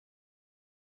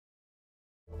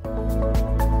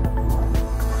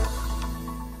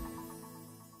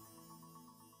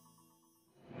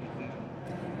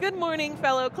morning,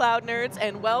 fellow cloud nerds,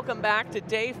 and welcome back to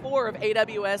day 4 of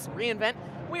AWS reInvent.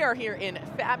 We are here in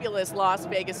fabulous Las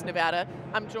Vegas, Nevada.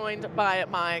 I'm joined by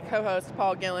my co-host,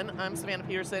 Paul Gillen. I'm Savannah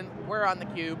Peterson. We're on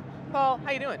theCUBE. Paul,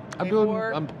 how you doing?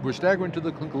 We're staggering to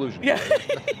the conclusion. Yeah.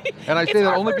 And I say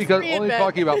that only reInvent.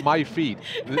 talking about my feet.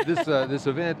 This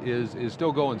event is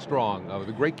still going strong.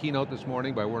 The great keynote this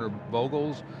morning by Werner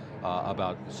Vogels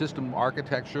about system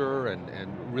architecture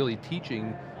and really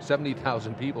teaching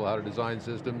 70,000 people how to design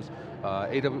systems.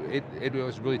 AWS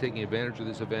is really taking advantage of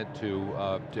this event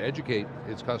to educate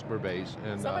its customer base.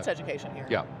 And, so much education here.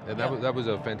 Yeah, and that was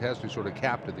a fantastic sort of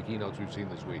cap to the keynotes we've seen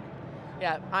this week.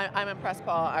 Yeah, I'm impressed,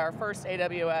 Paul. Our first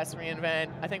AWS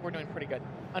reInvent, I think we're doing pretty good,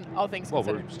 on all things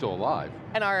considered. Well, we're still alive.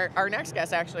 And our next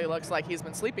guest actually looks like he's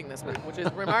been sleeping this week, which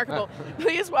is remarkable.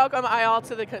 Please welcome Ayal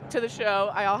to the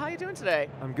show. Ayal, how are you doing today?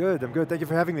 I'm good. Thank you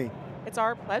for having me. It's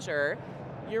our pleasure.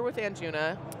 You're with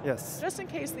Anjuna. Yes. Just in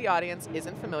case the audience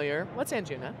isn't familiar, what's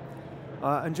Anjuna?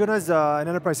 Anjuna is an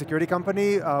enterprise security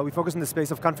company. We focus in the space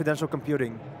of confidential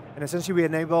computing. And essentially we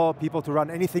enable people to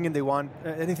run anything they want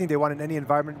in any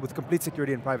environment with complete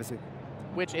security and privacy.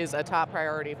 Which is a top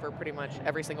priority for pretty much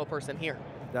every single person here.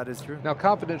 That is true. Now,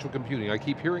 confidential computing, I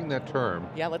keep hearing that term.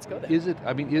 Yeah, let's go there. Is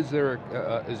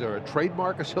there a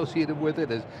trademark associated with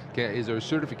it? Is there a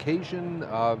certification?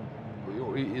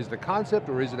 Is the concept,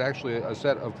 or is it actually a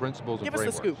set of principles and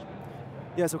frameworks? Give us the scoop.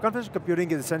 Yeah, so confidential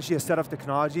computing is essentially a set of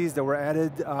technologies that were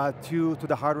added to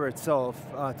the hardware itself,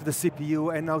 to the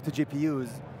CPU and now to GPUs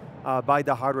by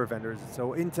the hardware vendors. So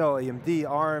Intel, AMD,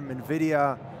 ARM,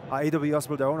 NVIDIA, AWS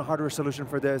built their own hardware solution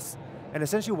for this. And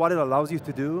essentially what it allows you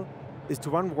to do is to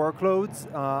run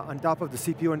workloads on top of the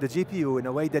CPU and the GPU in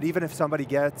a way that even if somebody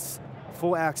gets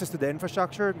full access to the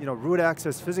infrastructure, root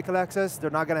access, physical access, they're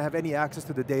not going to have any access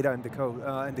to the data and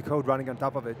the code running on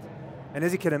top of it. And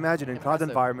as you can imagine, in cloud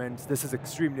environments, this is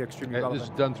extremely relevant. This is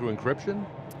done through encryption?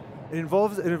 It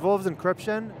involves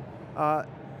encryption.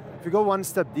 If you go one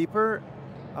step deeper,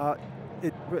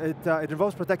 it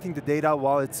involves protecting the data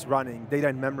while it's running, data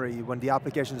in memory, when the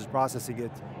application is processing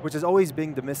it, which is always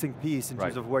being the missing piece in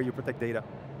terms of where you protect data.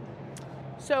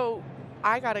 So,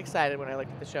 I got excited when I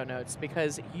looked at the show notes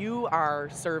because you are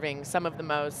serving some of the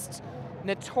most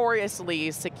notoriously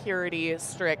security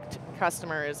strict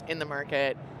customers in the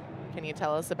market. Can you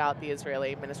tell us about the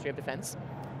Israeli Ministry of Defense?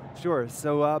 Sure.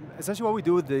 So essentially what we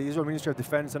do with the Israel Ministry of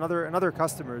Defense and other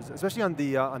customers, especially on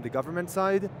the government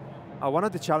side, one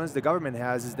of the challenges the government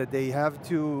has is that they have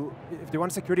to, if they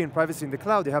want security and privacy in the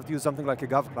cloud, they have to use something like a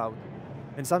GovCloud.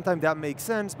 And sometimes that makes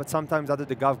sense, but sometimes either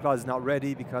the GovCloud is not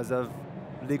ready because of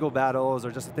legal battles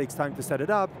or just it takes time to set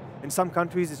it up. In some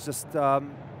countries, it's just,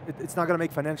 it's not going to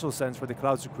make financial sense for the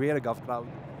clouds to create a GovCloud.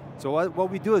 So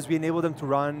what we do is we enable them to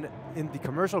run in the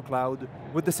commercial cloud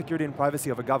with the security and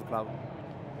privacy of a GovCloud.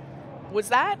 Was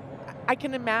that, I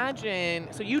can imagine,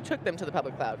 so you took them to the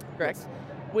public cloud, correct? Yes.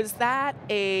 Was that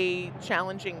a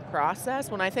challenging process?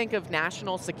 When I think of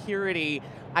national security,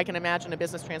 I can imagine a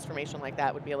business transformation like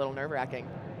that would be a little nerve-wracking.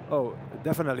 Oh,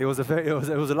 definitely. It was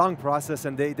a long process,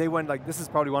 and they went like, this is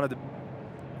probably one of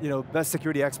the best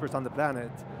security experts on the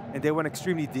planet, and they went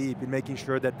extremely deep in making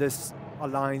sure that this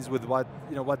aligns with what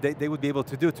they would be able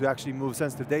to do to actually move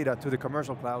sensitive data to the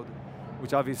commercial cloud,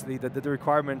 which obviously the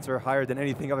requirements are higher than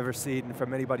anything I've ever seen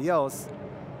from anybody else.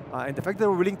 And the fact that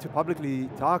we're willing to publicly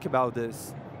talk about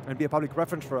this and be a public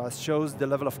reference for us shows the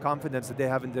level of confidence that they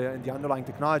have in the underlying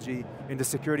technology, in the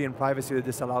security and privacy that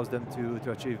this allows them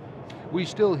to achieve. We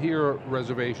still hear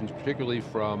reservations, particularly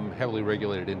from heavily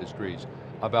regulated industries,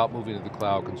 about moving to the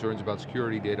cloud, concerns about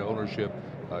security, data ownership,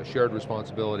 shared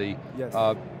responsibility. Yes.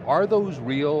 Are those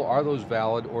real, are those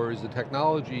valid, or is the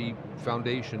technology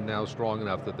foundation now strong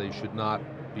enough that they should not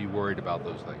be worried about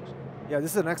those things? Yeah,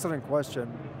 this is an excellent question,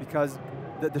 because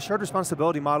the shared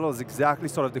responsibility model is exactly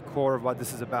sort of the core of what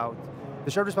this is about.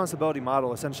 The shared responsibility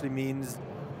model essentially means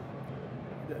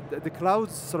the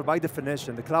cloud's sort of by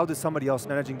definition, the cloud is somebody else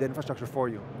managing the infrastructure for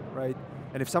you, right?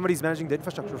 And if somebody's managing the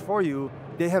infrastructure for you,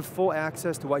 they have full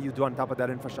access to what you do on top of that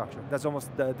infrastructure. That's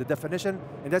almost the definition,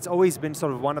 and that's always been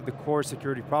sort of one of the core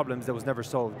security problems that was never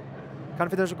solved.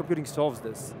 Confidential computing solves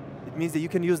this. It means that you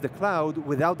can use the cloud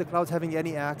without the clouds having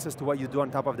any access to what you do on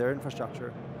top of their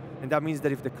infrastructure. And that means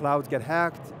that if the clouds get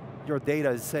hacked, your data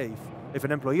is safe. If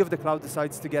an employee of the cloud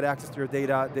decides to get access to your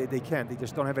data, they can't, they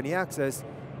just don't have any access.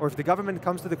 Or if the government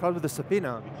comes to the cloud with a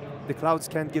subpoena, the clouds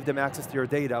can't give them access to your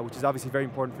data, which is obviously very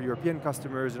important for European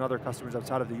customers and other customers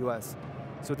outside of the US.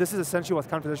 So this is essentially what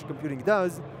confidential computing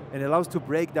does, and it allows to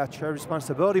break that shared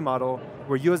responsibility model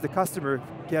where you as the customer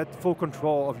get full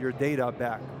control of your data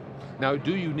back. Now,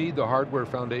 do you need the hardware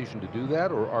foundation to do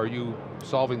that, or are you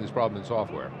solving this problem in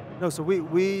software? No, so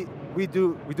we we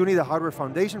do need a hardware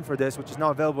foundation for this, which is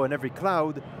now available in every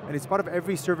cloud, and it's part of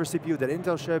every server CPU that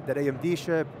Intel shipped, that AMD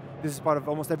shipped. This is part of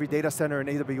almost every data center in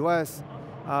AWS.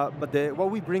 But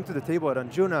what we bring to the table at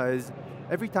Anjuna is,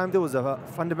 every time there was a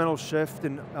fundamental shift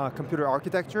in computer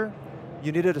architecture,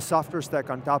 you needed a software stack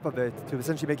on top of it to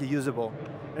essentially make it usable.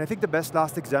 And I think the best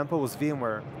last example was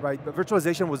VMware, right? But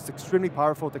virtualization was extremely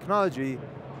powerful technology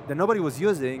that nobody was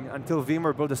using until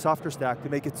VMware built a software stack to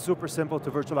make it super simple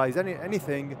to virtualize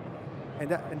anything. And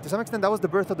to some extent, that was the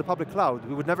birth of the public cloud.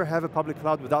 We would never have a public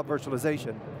cloud without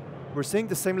virtualization. We're seeing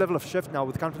the same level of shift now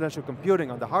with confidential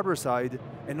computing on the hardware side,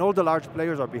 and all the large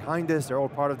players are behind this. They're all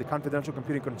part of the confidential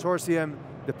computing consortium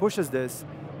that pushes this.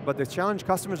 But the challenge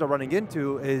customers are running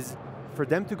into is, for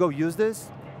them to go use this,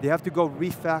 they have to go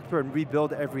refactor and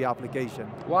rebuild every application.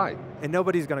 Why? And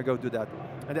nobody's going to go do that.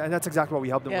 And that's exactly what we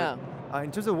help them with. In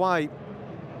terms of why,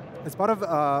 as part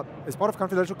of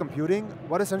confidential computing,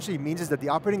 what essentially means is that the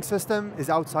operating system is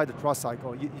outside the trust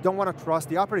cycle. You don't want to trust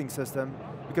the operating system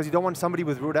because you don't want somebody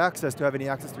with root access to have any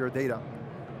access to your data.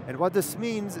 And what this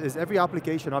means is every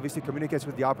application obviously communicates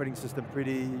with the operating system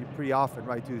pretty often,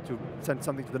 right? To send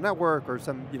something to the network or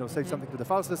say something to the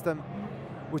file system,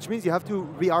 which means you have to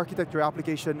re-architect your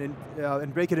application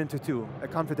and break it into two: a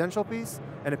confidential piece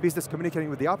and a piece that's communicating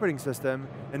with the operating system,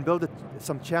 and build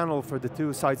some channel for the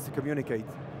two sides to communicate.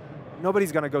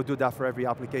 Nobody's going to go do that for every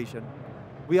application.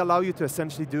 We allow you to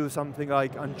essentially do something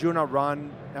like Anjuna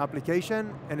run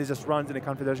application, and it just runs in a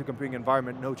confidential computing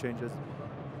environment, no changes.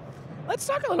 Let's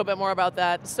talk a little bit more about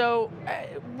that. So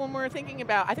when we're thinking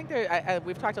about, I think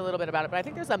we've talked a little bit about it, but I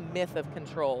think there's a myth of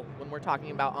control when we're talking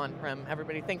about on-prem.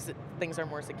 Everybody thinks that things are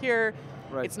more secure.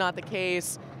 Right. It's not the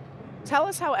case. Tell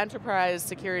us how enterprise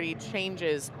security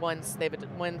changes when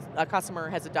a customer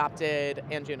has adopted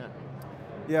Anjuna.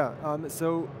 Yeah,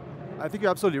 so I think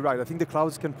you're absolutely right. I think the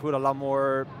clouds can put a lot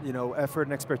more effort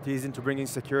and expertise into bringing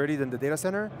security than the data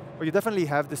center, but you definitely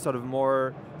have this sort of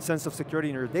more sense of security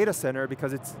in your data center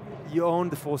because you own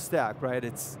the full stack, right?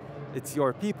 It's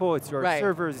your people, it's your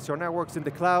servers, it's your networks. In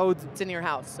the cloud, it's in your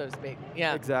house, so to speak.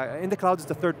 Yeah. Exactly. In the cloud, it's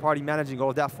the third party managing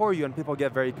all of that for you, and people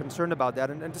get very concerned about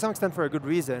that, and to some extent for a good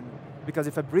reason, because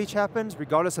if a breach happens,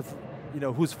 regardless of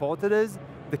whose fault it is,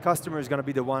 the customer is going to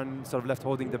be the one sort of left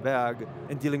holding the bag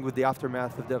and dealing with the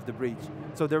aftermath of the breach.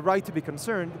 So they're right to be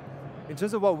concerned. In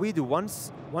terms of what we do,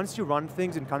 once you run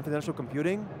things in confidential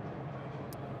computing,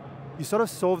 you sort of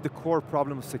solve the core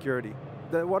problem of security.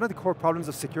 One of the core problems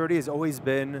of security has always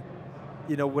been,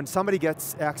 when somebody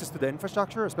gets access to the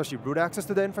infrastructure, especially root access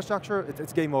to the infrastructure,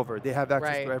 it's game over. They have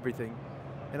access to everything.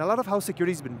 And a lot of how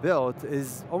security's been built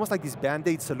is almost like these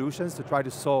band-aid solutions to try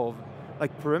to solve.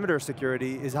 Like perimeter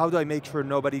security is, how do I make sure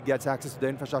nobody gets access to the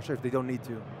infrastructure if they don't need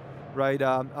to, right?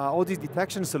 All these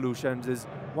detection solutions is,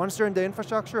 once they're in the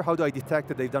infrastructure, how do I detect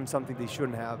that they've done something they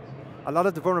shouldn't have? A lot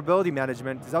of the vulnerability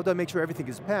management is, how do I make sure everything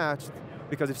is patched?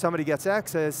 Because if somebody gets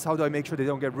access, how do I make sure they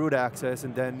don't get root access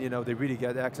and then they really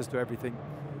get access to everything?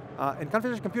 And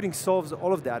confidential computing solves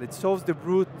all of that. It solves the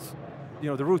root,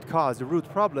 the root cause, the root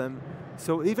problem.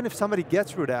 So even if somebody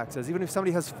gets root access, even if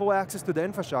somebody has full access to the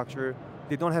infrastructure,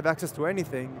 they don't have access to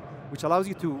anything, which allows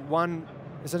you to, one,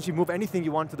 essentially move anything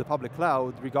you want to the public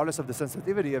cloud, regardless of the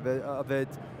sensitivity of it,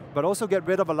 but also get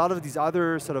rid of a lot of these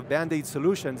other sort of band-aid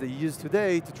solutions that you use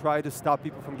today to try to stop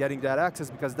people from getting that access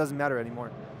because it doesn't matter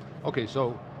anymore. Okay,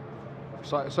 so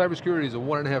cybersecurity is a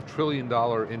 $1.5 trillion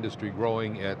industry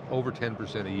growing at over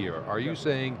 10% a year. Are you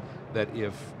saying that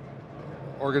if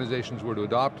organizations were to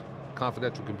adopt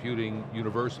confidential computing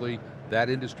universally, that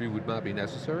industry would not be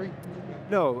necessary?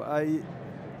 No,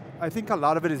 I think a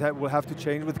lot of it will have to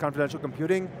change with confidential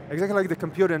computing, exactly like the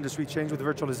computer industry changed with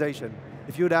virtualization.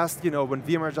 If you had asked, when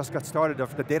VMware just got started,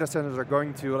 if the data centers are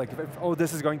going to,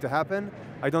 this is going to happen,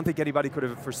 I don't think anybody could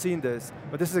have foreseen this,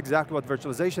 but this is exactly what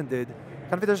virtualization did.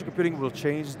 Confidential computing will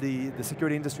change the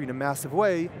security industry in a massive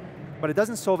way, but it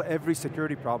doesn't solve every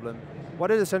security problem. What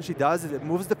it essentially does is it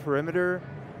moves the perimeter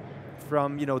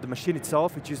from the machine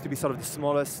itself, which used to be sort of the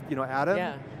smallest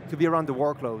atom, to be around the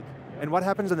workload. And what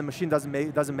happens when the machine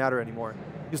doesn't matter anymore.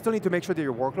 You still need to make sure that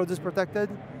your workload is protected,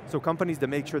 so companies that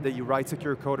make sure that you write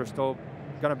secure code are still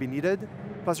going to be needed.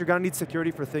 Plus you're going to need security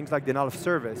for things like denial of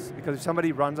service, because if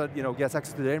somebody gets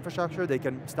access to the infrastructure, they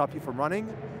can stop you from running,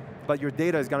 but your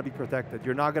data is going to be protected.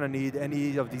 You're not going to need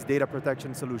any of these data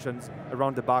protection solutions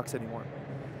around the box anymore.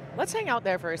 Let's hang out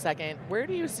there for a second. Where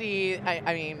do you see,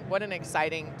 I mean, what an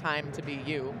exciting time to be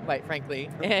you, quite frankly,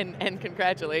 and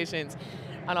congratulations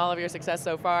on all of your success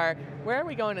so far. Where are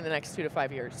we going in the next 2 to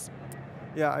 5 years?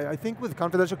 Yeah, I think with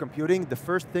confidential computing, the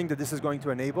first thing that this is going to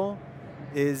enable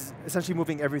is essentially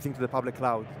moving everything to the public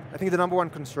cloud. I think the number one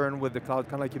concern with the cloud,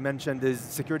 kind of like you mentioned, is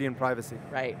security and privacy.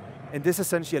 Right. And this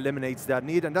essentially eliminates that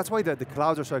need, and that's why the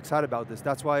clouds are so excited about this.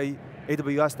 That's why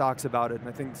AWS talks about it, and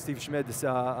I think Steve Schmidt, the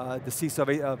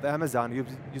CISO of Amazon, who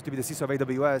used to be the CISO of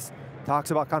AWS,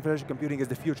 talks about confidential computing as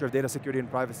the future of data security and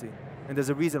privacy. And there's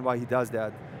a reason why he does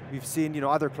that. We've seen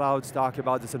other clouds talk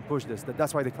about this and push this.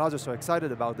 That's why the clouds are so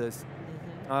excited about this.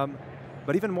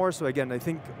 But even more so, again, I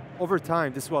think over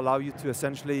time, this will allow you to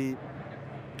essentially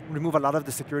remove a lot of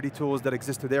the security tools that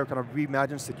exist today, or kind of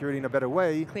reimagine security in a better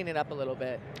way. Clean it up a little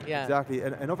bit, yeah. Exactly,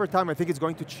 and over time, I think it's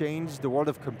going to change the world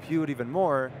of compute even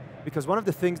more, because one of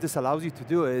the things this allows you to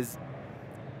do is,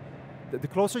 the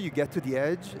closer you get to the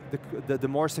edge, the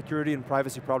more security and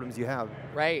privacy problems you have.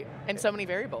 Right, and so many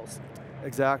variables.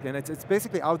 Exactly, and it's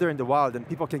basically out there in the wild, and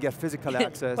people can get physical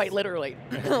access. Quite literally,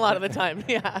 a lot of the time,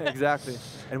 yeah. Exactly,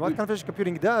 and what confidential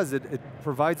computing does, it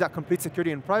provides that complete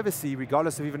security and privacy,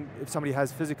 regardless of even if somebody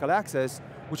has physical access,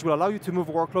 which will allow you to move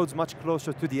workloads much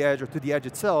closer to the edge, or to the edge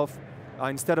itself,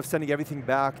 instead of sending everything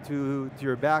back to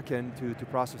your backend to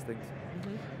process things.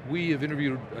 We have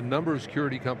interviewed a number of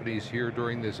security companies here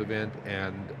during this event,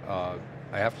 and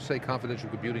I have to say confidential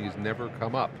computing has never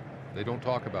come up. They don't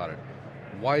talk about it.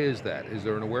 Why is that? Is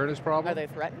there an awareness problem? Are they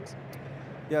threatened?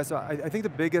 Yeah, so I think the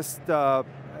biggest,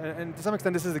 and to some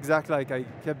extent this is exactly like I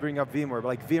kept bringing up VMware, but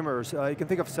like VMware, you can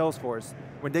think of Salesforce.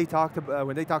 When they talked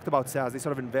about SaaS, they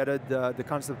sort of invented the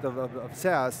concept of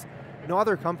SaaS. No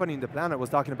other company in the planet was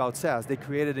talking about SaaS. They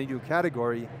created a new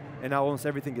category, and now almost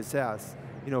everything is SaaS.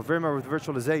 VMware with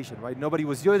virtualization, right? Nobody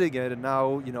was using it, and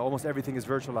now almost everything is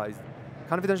virtualized.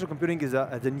 Confidential computing is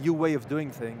the new way of doing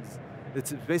things.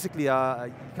 It's basically, you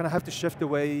kind of have to shift the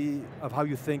way of how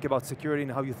you think about security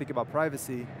and how you think about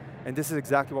privacy, and this is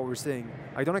exactly what we're seeing.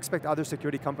 I don't expect other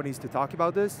security companies to talk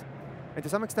about this, and to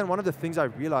some extent, one of the things I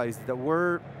realized that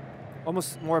we're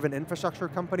almost more of an infrastructure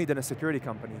company than a security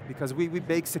company, because we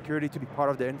bake security to be part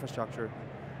of the infrastructure.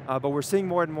 But we're seeing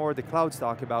more and more the clouds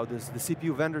talk about this, the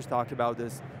CPU vendors talk about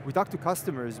this. We talk to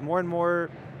customers more and more.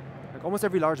 Like almost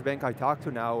every large bank I talk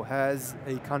to now has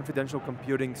a confidential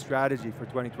computing strategy for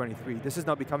 2023. This is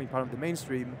now becoming part of the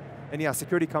mainstream, and yeah,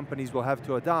 security companies will have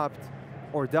to adopt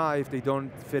or die if they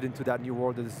don't fit into that new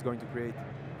world that this is going to create.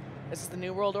 This is the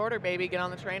new world order, baby. Get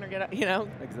on the train or get,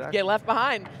 exactly. Get left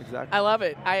behind. Exactly. I love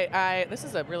it. This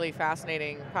is a really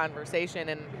fascinating conversation,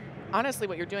 and honestly,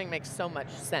 what you're doing makes so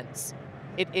much sense.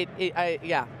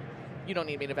 Yeah. You don't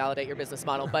need me to validate your business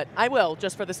model, but I will,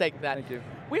 just for the sake of that. Thank you.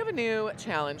 We have a new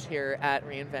challenge here at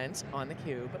reInvent on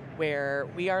theCUBE, where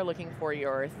we are looking for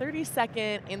your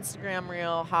 30-second Instagram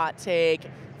reel, hot take,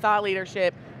 thought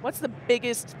leadership. What's the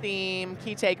biggest theme,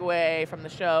 key takeaway from the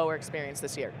show or experience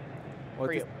this year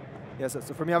for you? Yes,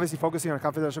 so for me, obviously focusing on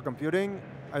confidential computing,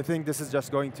 I think this is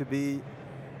just going to be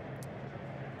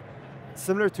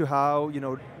similar to how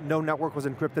no network was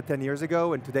encrypted 10 years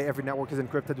ago, and today every network is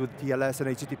encrypted with TLS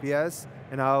and HTTPS,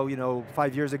 and how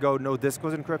 5 years ago no disk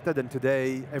was encrypted, and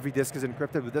today every disk is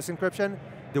encrypted with disk encryption.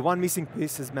 The one missing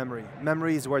piece is memory.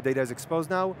 Memory is where data is exposed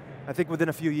now. I think within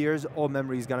a few years, all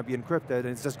memory is going to be encrypted, and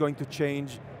it's just going to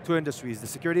change two industries, the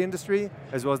security industry,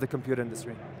 as well as the compute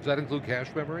industry. Does that include cache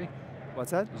memory?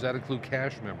 What's that? Does that include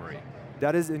cache memory?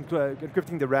 That is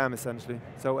encrypting the RAM, essentially.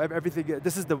 So everything,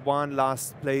 this is the one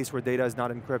last place where data is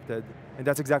not encrypted, and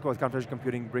that's exactly what confidential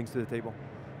computing brings to the table.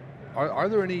 Are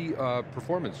there any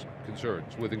performance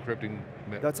concerns with encrypting?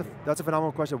 That's a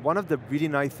phenomenal question. One of the really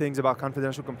nice things about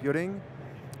confidential computing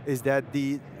is that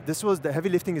the heavy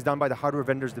lifting is done by the hardware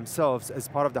vendors themselves as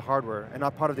part of the hardware, and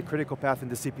not part of the critical path in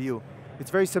the CPU. It's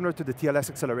very similar to the TLS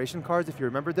acceleration cards, if you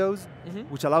remember those,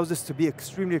 which allows us to be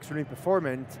extremely, extremely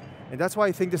performant. And that's why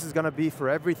I think this is going to be for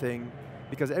everything,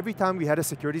 because every time we had a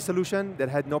security solution that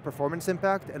had no performance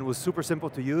impact and was super simple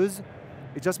to use,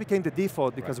 it just became the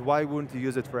default, because why wouldn't you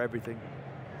use it for everything?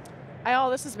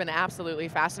 Ayal, this has been absolutely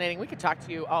fascinating. We could talk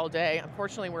to you all day.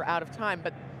 Unfortunately, we're out of time,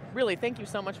 but really, thank you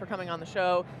so much for coming on the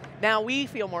show. Now we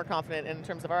feel more confident in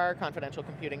terms of our confidential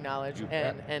computing knowledge,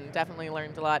 and definitely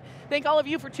learned a lot. Thank all of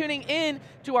you for tuning in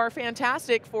to our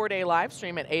fantastic 4-day live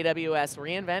stream at AWS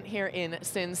reInvent here in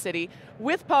Sin City.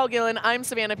 With Paul Gillen, I'm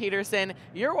Savannah Peterson.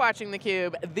 You're watching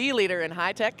theCUBE, the leader in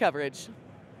high-tech coverage.